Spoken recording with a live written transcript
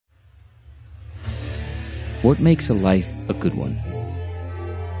What makes a life a good one?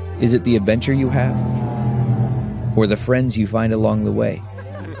 Is it the adventure you have? Or the friends you find along the way?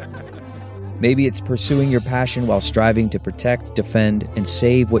 Maybe it's pursuing your passion while striving to protect, defend, and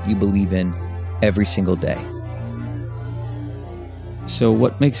save what you believe in every single day. So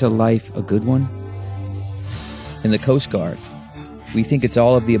what makes a life a good one? In the Coast Guard, we think it's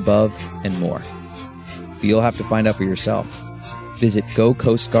all of the above and more. But you'll have to find out for yourself. Visit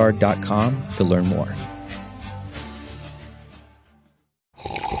gocoastguard.com to learn more.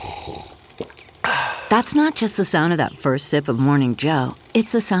 That's not just the sound of that first sip of Morning Joe.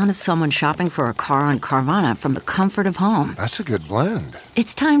 It's the sound of someone shopping for a car on Carvana from the comfort of home. That's a good blend.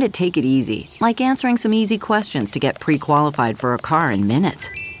 It's time to take it easy, like answering some easy questions to get pre-qualified for a car in minutes.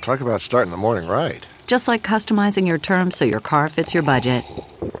 Talk about starting the morning right. Just like customizing your terms so your car fits your budget.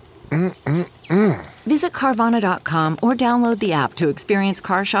 Visit Carvana.com or download the app to experience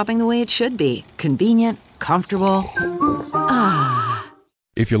car shopping the way it should be. Convenient, comfortable.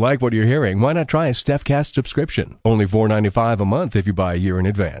 If you like what you're hearing, why not try a StephCast subscription? Only $4.95 a month if you buy a year in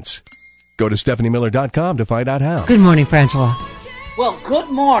advance. Go to StephanieMiller.com to find out how. Good morning, Frangela. Well, good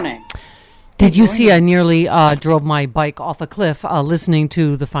morning. Did you see I nearly drove my bike off a cliff listening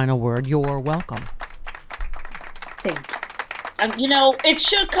to the final word? You're welcome. Thank you. It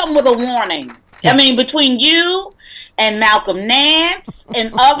should come with a warning. Yes. I mean, between you and Malcolm Nance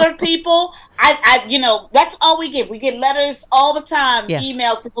and other people, that's all we get. We get letters all the time, yes.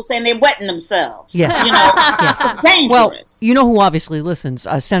 Emails, people saying they're wetting themselves. Yes. Yes. It's dangerous. Well, you know who obviously listens?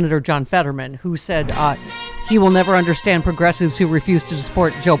 Senator John Fetterman, who said he will never understand progressives who refuse to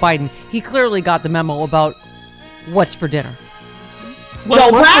support Joe Biden. He clearly got the memo about what's for dinner. Joe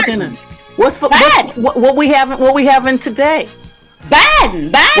what's Biden. For dinner? What we having today?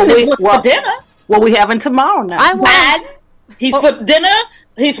 Biden is what's for dinner. What we having tomorrow now? Biden. He's for dinner.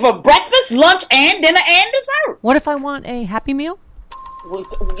 He's for breakfast, lunch, and dinner and dessert. What if I want a Happy Meal?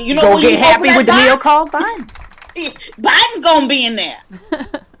 Go get happy with the meal called Biden. Biden's gonna be in there.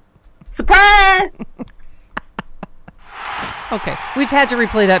 Surprise! Okay, we've had to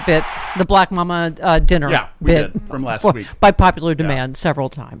replay that bit, the Black Mama dinner bit from last week by popular demand several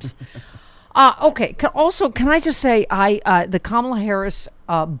times. Okay. Can I just say, the Kamala Harris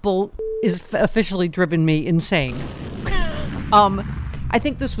bull is officially driven me insane. I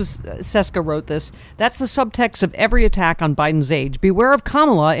think this was Seska wrote this. That's the subtext of every attack on Biden's age. Beware of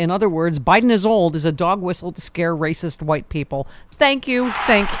Kamala. In other words, Biden is old is a dog whistle to scare racist white people. Thank you,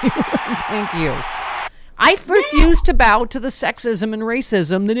 thank you, thank you. I refuse to bow to the sexism and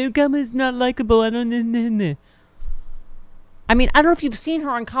racism. The newcomer is not likable. I mean, I don't know if you've seen her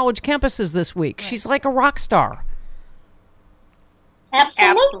on college campuses this week. She's like a rock star.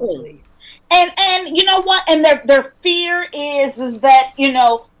 Absolutely. And you know what? And their fear is that,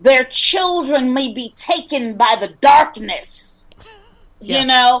 their children may be taken by the darkness. Yes.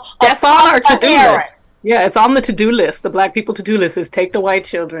 That's on our to-do list. Yeah, it's on the to-do list. The Black people to-do list is take the white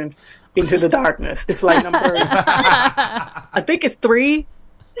children into the darkness. It's like number, I think it's 3.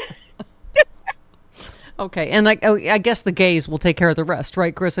 Okay, and I guess the gays will take care of the rest,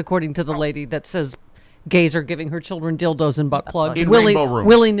 right, Chris? According to the lady that says gays are giving her children dildos and butt plugs in rainbow rooms.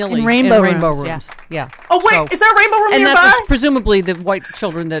 Willy-nilly in rainbow rooms. Yeah. Oh wait, is there a rainbow room and nearby? that's presumably the white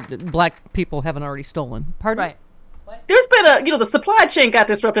children that black people haven't already stolen. Pardon? Right. There's been the supply chain got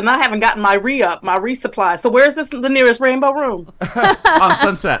disrupted, and I haven't gotten my resupply. So where's the nearest rainbow room? On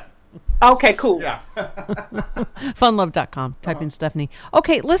Sunset. Okay, cool. Yeah. Funlove.com. Type in Stephanie.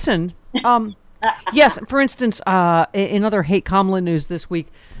 Okay, listen. Yes, for instance, in other hate Kamala news this week,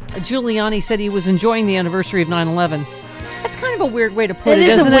 Giuliani said he was enjoying the anniversary of 9/11. That's kind of a weird way to put it,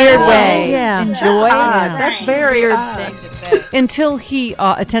 isn't it? It is a weird way. Yeah. Enjoy. That's very odd. Until he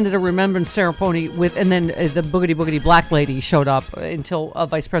attended a remembrance ceremony and then the boogity black lady showed up, until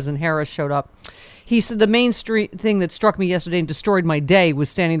Vice President Harris showed up. He said the main thing that struck me yesterday and destroyed my day was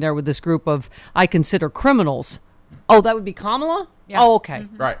standing there with this group of I consider criminals. Oh, that would be Kamala? Yeah. Oh, okay.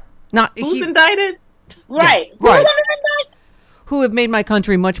 Mm-hmm. Right. Who's indicted? Right. Yeah, Who's right. under indictment? Who have made my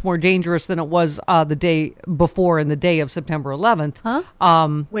country much more dangerous than it was the day before and the day of September 11th.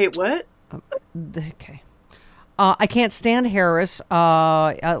 Huh? Wait, what? Okay. I can't stand Harris.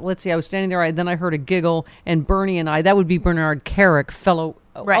 Let's see. I was standing there. Then I heard a giggle. And Bernie and I, that would be Bernard Kerik, fellow.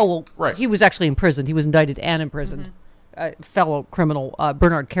 Right. Oh, well, right. He was actually imprisoned. He was indicted and imprisoned. Fellow criminal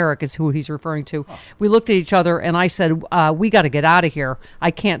Bernard Kerik is who he's referring to. Oh. We looked at each other and I said, we got to get out of here.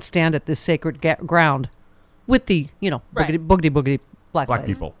 I can't stand at this sacred ground with the, Right. boogity black Black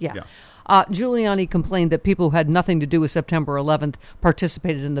lady. people. Yeah. Giuliani complained that people who had nothing to do with September 11th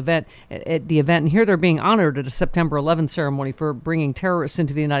participated in the event, and here they're being honored at a September 11th ceremony for bringing terrorists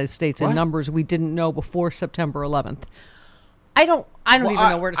into the United States in numbers we didn't know before September 11th. I don't even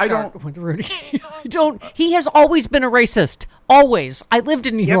know where to start with Rudy. I don't. He has always been a racist. Always. I lived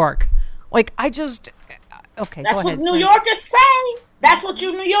in New York. Like, I just... Okay, That's go ahead. what New Yorkers say. That's what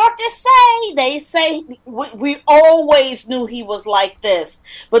you New Yorkers say. They say we always knew he was like this.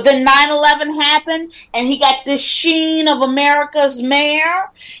 But then 9/11 happened, and he got this sheen of America's mayor.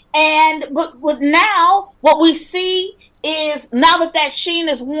 But now, what we see is, now that sheen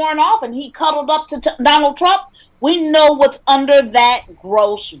is worn off and he cuddled up to Donald Trump, we know what's under that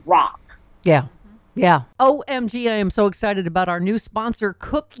gross rock. Yeah. Yeah. OMG, I am so excited about our new sponsor,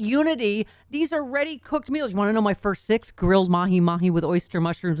 Cook Unity. These are ready-cooked meals. You want to know my first 6? Grilled mahi-mahi with oyster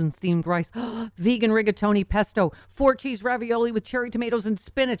mushrooms and steamed rice. Vegan rigatoni pesto. 4-cheese ravioli with cherry tomatoes and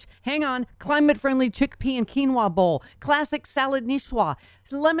spinach. Hang on. Climate-friendly chickpea and quinoa bowl. Classic salad niçoise.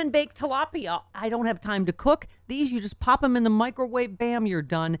 Lemon-baked tilapia. I don't have time to cook. These, you just pop them in the microwave. Bam, you're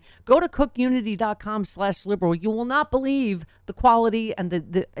done. Go to cookunity.com/liberal. You will not believe the quality and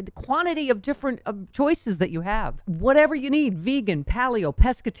the quantity of different choices that you have. Whatever you need, vegan, paleo,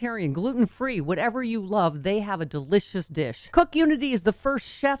 pescatarian, gluten-free, whatever you love, they have a delicious dish. Cook Unity is the first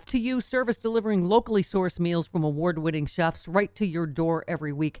chef-to-you service delivering locally sourced meals from award-winning chefs right to your door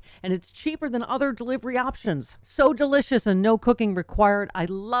every week. And it's cheaper than other delivery options. So delicious and no cooking required. I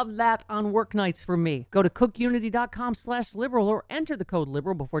love that on work nights for me. Go to cookunity.com/liberal or enter the code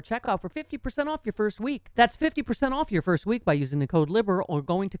liberal before checkout for 50% off your first week. That's 50% off your first week by using the code liberal or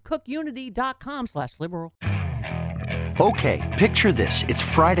going to cookunity.com/liberal. Okay, picture this. It's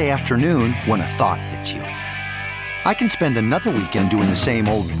Friday afternoon when a thought hits you. I can spend another weekend doing the same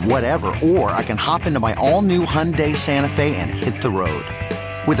old whatever, or I can hop into my all-new Hyundai Santa Fe and hit the road.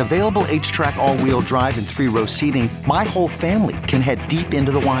 With available H-Track all-wheel drive and 3-row seating, my whole family can head deep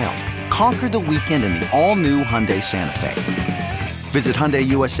into the wild. Conquer the weekend in the all-new Hyundai Santa Fe. Visit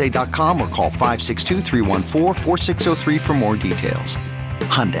HyundaiUSA.com or call 562-314-4603 for more details.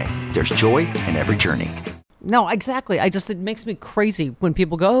 Hyundai, there's joy in every journey. No, exactly. It makes me crazy when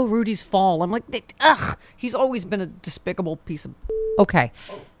people go, oh, Rudy's fall. I'm like, ugh, he's always been a despicable piece of... Okay.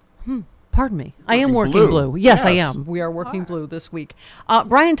 Pardon me. I am working blue. Yes, I am. We are working blue this week.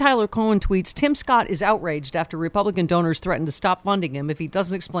 Brian Tyler Cohen tweets, Tim Scott is outraged after Republican donors threaten to stop funding him if he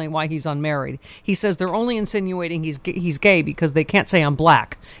doesn't explain why he's unmarried. He says they're only insinuating he's gay because they can't say I'm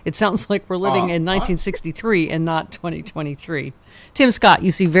black. It sounds like we're living in 1963 and not 2023. Tim Scott,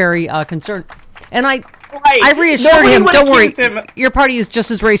 you see very concerned. And I reassured him, don't worry, your party is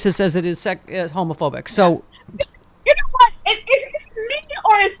just as racist as it is as homophobic. So... You know what? Is it me,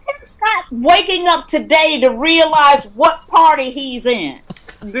 or is Tim Scott waking up today to realize what party he's in?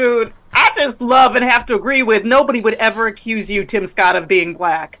 Dude, I just love and have to agree with, nobody would ever accuse you, Tim Scott, of being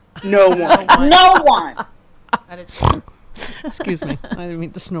black. No one. No one. That is true. Excuse me. I didn't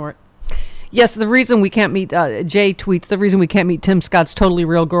mean to snort. Yes, the reason we can't meet, Jay tweets, the reason we can't meet Tim Scott's totally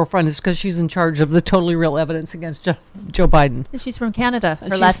real girlfriend is because she's in charge of the totally real evidence against Joe Biden. She's from Canada.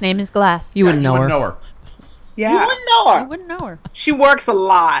 Her last name is Glass. You wouldn't know her. Yeah. You wouldn't know her. I wouldn't know her. She works a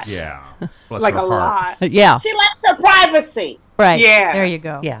lot. Yeah. Like a lot. Yeah. She likes her privacy. Right. Yeah. There you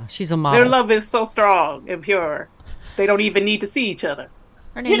go. Yeah, she's a model. Their love is so strong and pure. They don't even need to see each other.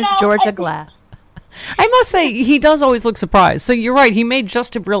 Her name is Georgia Glass. I must say, he does always look surprised. So you're right. He may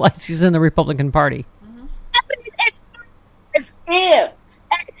just have realized he's in the Republican Party. Mm-hmm. It's if.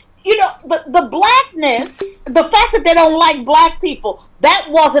 You know, the blackness, the fact that they don't like black people, that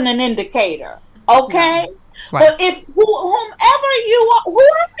wasn't an indicator. Okay? No. Right. But if whoever you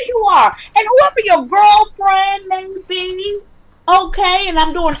are, and whoever your girlfriend may be, okay, and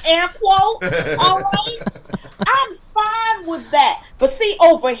I'm doing air quotes, all right, I'm fine with that. But see,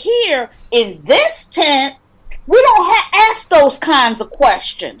 over here in this tent, we don't ask those kinds of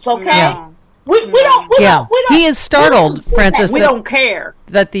questions, okay? Yeah. We don't. He is startled, Francis. We don't care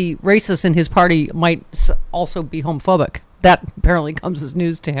that the racists in his party might also be homophobic. That apparently comes as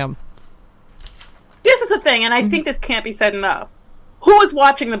news to him. This is the thing, and I think this can't be said enough. Who is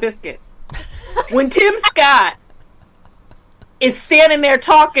watching the biscuits? When Tim Scott is standing there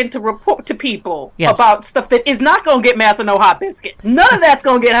talking to report to people about stuff that is not going to get Massa no hot biscuit. None of that's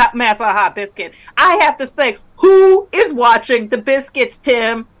going to get Massa a hot biscuit. I have to say, who is watching the biscuits,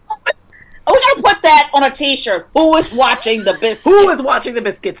 Tim? We're going to put that on a t-shirt. Who is watching the biscuits? Who is watching the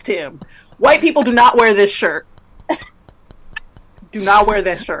biscuits, Tim? White people do not wear this shirt. Do not wear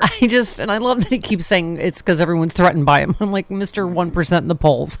that shirt. I love that he keeps saying it's because everyone's threatened by him. I'm like, Mr. 1% in the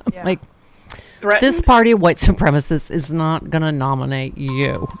polls. I'm like, threatened. This party of white supremacists is not going to nominate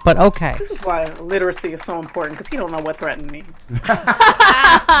you. But okay. This is why literacy is so important, because he don't know what threatened means.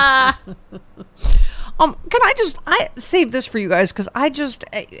 Can I save this for you guys, because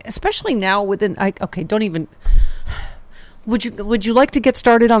especially now don't even. Would you like to get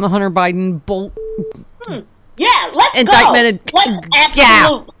started on the Hunter Biden Yeah, let's indictment? Go. Let's absolutely.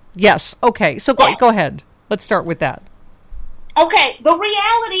 Yeah. Yes. Okay. So go ahead. Let's start with that. Okay. The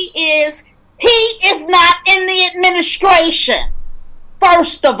reality is he is not in the administration.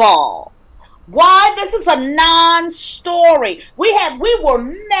 First of all, why this is a non-story. We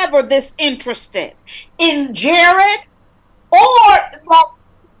were never this interested in Jared or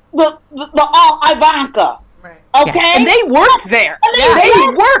the Ivanka. Right. Okay, Yeah. And they worked there. They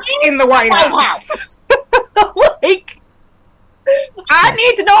worked in the White House. Like, I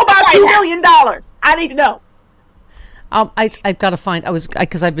need to know about $2 million. I need to know. I've got to find.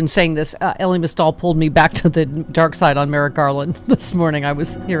 Because I've been saying this. Ellie Mistal pulled me back to the dark side on Merrick Garland this morning.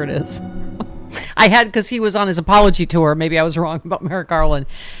 Here it is. I had, because he was on his apology tour. Maybe I was wrong about Merrick Garland.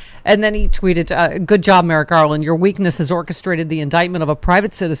 And then he tweeted, "Good job, Merrick Garland. Your weakness has orchestrated the indictment of a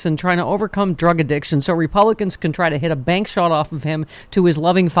private citizen trying to overcome drug addiction so Republicans can try to hit a bank shot off of him to his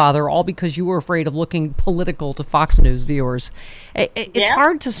loving father, all because you were afraid of looking political to Fox News viewers." It's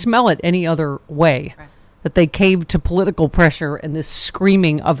hard to smell it any other way. Right. That they caved to political pressure and this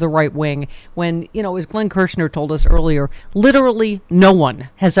screaming of the right wing when, as Glenn Kirshner told us earlier, literally no one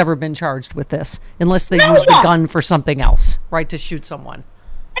has ever been charged with this unless they use the gun for something else, right, to shoot someone.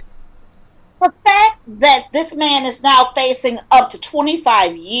 The fact that this man is now facing up to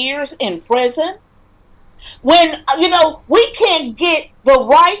 25 years in prison, when, we can't get the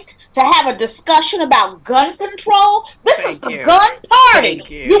right to have a discussion about gun control. This is the gun party.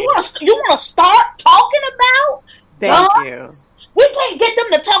 You want to start talking about guns? We can't get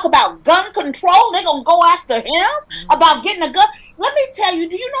them to talk about gun control. They're going to go after him about getting a gun. Let me tell you,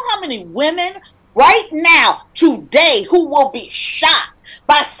 do you know how many women right now, today, who will be shot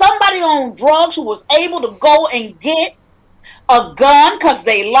by somebody on drugs who was able to go and get a gun because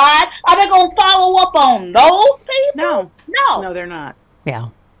they lied? Are they going to follow up on those people? No, they're not. Yeah.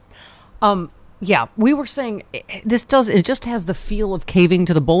 Yeah, we were saying it just has the feel of caving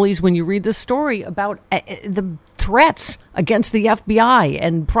to the bullies when you read this story about the threats against the FBI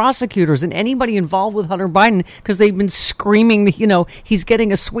and prosecutors and anybody involved with Hunter Biden, because they've been screaming, he's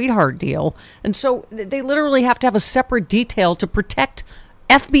getting a sweetheart deal. And so they literally have to have a separate detail to protect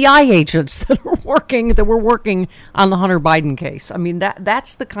FBI agents that were working on the Hunter Biden case. I mean,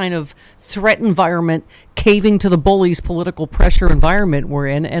 that's the kind of threat environment, caving to the bullies, political pressure environment we're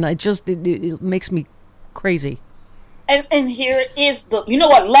in, and it makes me crazy. And here is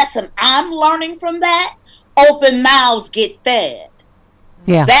what lesson I'm learning from that? Open mouths get fed.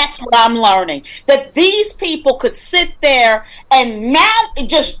 Yeah. That's what I'm learning. That these people could sit there and now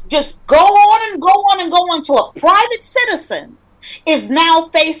just go on and go on and go on until a private citizen is now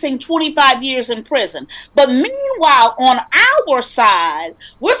facing 25 years in prison. But meanwhile, on our side,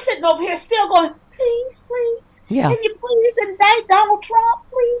 we're sitting over here still going, please, yeah. Can you please indict Donald Trump,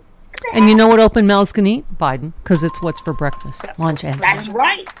 please? And you know what open mouths can eat? Biden, because it's what's for breakfast, lunch, and that's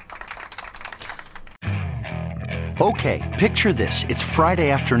right. Okay, picture this. It's Friday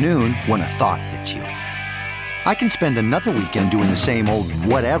afternoon when a thought hits you. I can spend another weekend doing the same old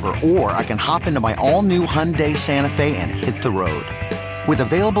whatever, or I can hop into my all-new Hyundai Santa Fe and hit the road. With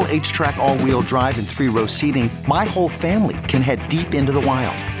available H-Track all-wheel drive and 3-row seating, my whole family can head deep into the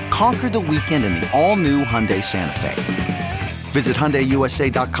wild. Conquer the weekend in the all-new Hyundai Santa Fe. Visit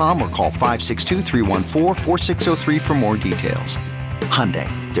HyundaiUSA.com or call 562-314-4603 for more details. Hyundai,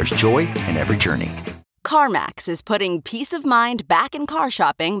 there's joy in every journey. CarMax is putting peace of mind back in car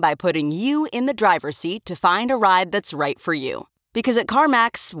shopping by putting you in the driver's seat to find a ride that's right for you. Because at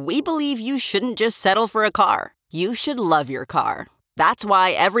CarMax, we believe you shouldn't just settle for a car. You should love your car. That's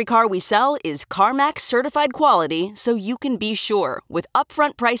why every car we sell is CarMax certified quality, so you can be sure with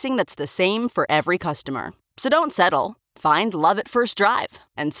upfront pricing that's the same for every customer. So don't settle. Find love at first drive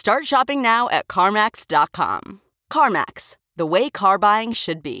and start shopping now at CarMax.com. CarMax, the way car buying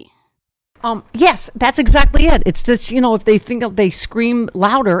should be. Yes, that's exactly it. It's just, if they think they scream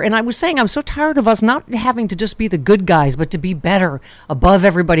louder. And I was saying, I'm so tired of us not having to just be the good guys, but to be better above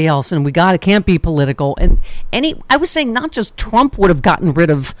everybody else. And can't be political. And I was saying not just Trump would have gotten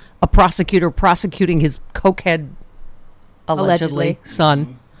rid of a prosecutor prosecuting his cokehead, allegedly.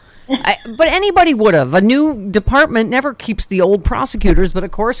 Son. But anybody would have. A new department never keeps the old prosecutors. But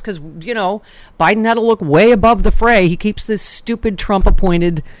of course, because, Biden had to look way above the fray. He keeps this stupid Trump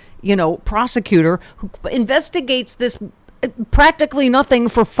appointed prosecutor who investigates this practically nothing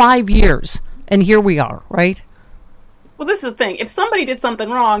for 5 years. And here we are, right? Well, this is the thing. If somebody did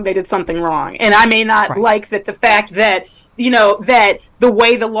something wrong, they did something wrong. And I may not like that the fact that, that the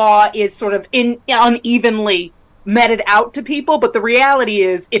way the law is sort of unevenly meted out to people. But the reality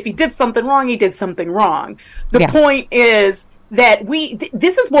is, if he did something wrong, he did something wrong. The point is that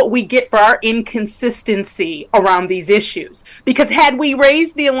this is what we get for our inconsistency around these issues. Because had we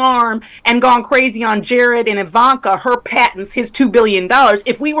raised the alarm and gone crazy on Jared and Ivanka, her patents, his $2 billion,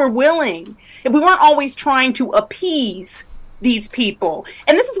 if we weren't always trying to appease these people.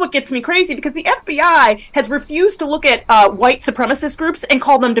 And this is what gets me crazy, because the FBI has refused to look at white supremacist groups and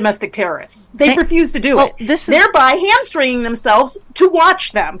call them domestic terrorists. They've refused to do it, thereby hamstringing themselves to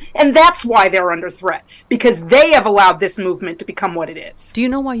watch them. And that's why they're under threat, because they have allowed this movement to become what it is. Do you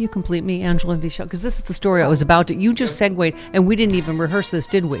know why you complete me, Angela and Vishal? Because this is the story I was about to. You just segued, and we didn't even rehearse this,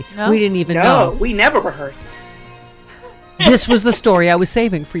 did we? No. We didn't even know. No, we never rehearse. This was the story I was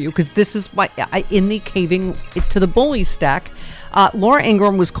saving for you, because this is why in the caving to the bully stack. Laura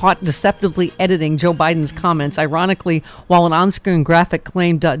Ingraham was caught deceptively editing Joe Biden's comments, ironically, while an on-screen graphic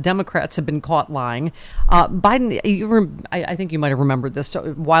claimed Democrats have been caught lying. Biden, I think you might have remembered this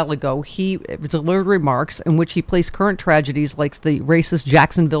a while ago, he delivered remarks in which he placed current tragedies like the racist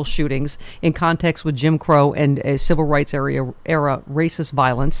Jacksonville shootings in context with Jim Crow and civil rights era racist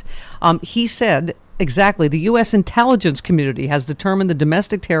violence. He said, exactly. The U.S. intelligence community has determined the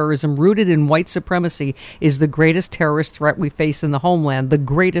domestic terrorism rooted in white supremacy is the greatest terrorist threat we face in the homeland, the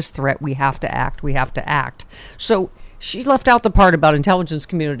greatest threat. We have to act. We have to act. So she left out the part about intelligence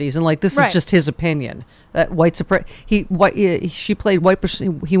communities and this is just his opinion. That white supremacy. She played white.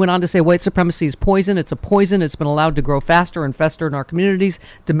 He went on to say white supremacy is poison. It's a poison. It's been allowed to grow faster and fester in our communities.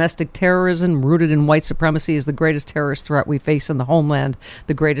 Domestic terrorism rooted in white supremacy is the greatest terrorist threat we face in the homeland.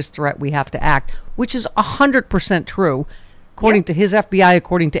 The greatest threat. We have to act, which is 100% true, according to his FBI,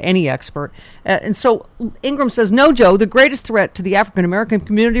 according to any expert. And so Ingram says, no, Joe, the greatest threat to the African-American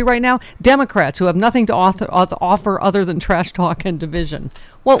community right now, Democrats who have nothing to offer other than trash talk and division.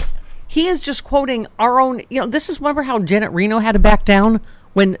 Well, he is just quoting our own, this is, remember how Janet Reno had to back down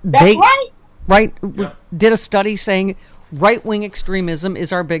when did a study saying right-wing extremism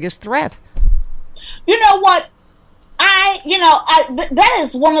is our biggest threat. You know what? That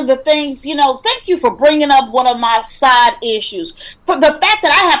is one of the things, thank you for bringing up one of my side issues. For the fact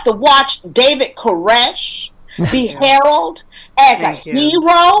that I have to watch David Koresh be heralded as a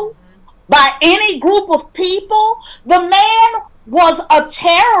hero by any group of people. The man was a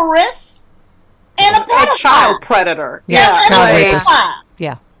terrorist and a pedophile. A child predator. Yeah, child rapist.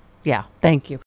 Yeah, thank you.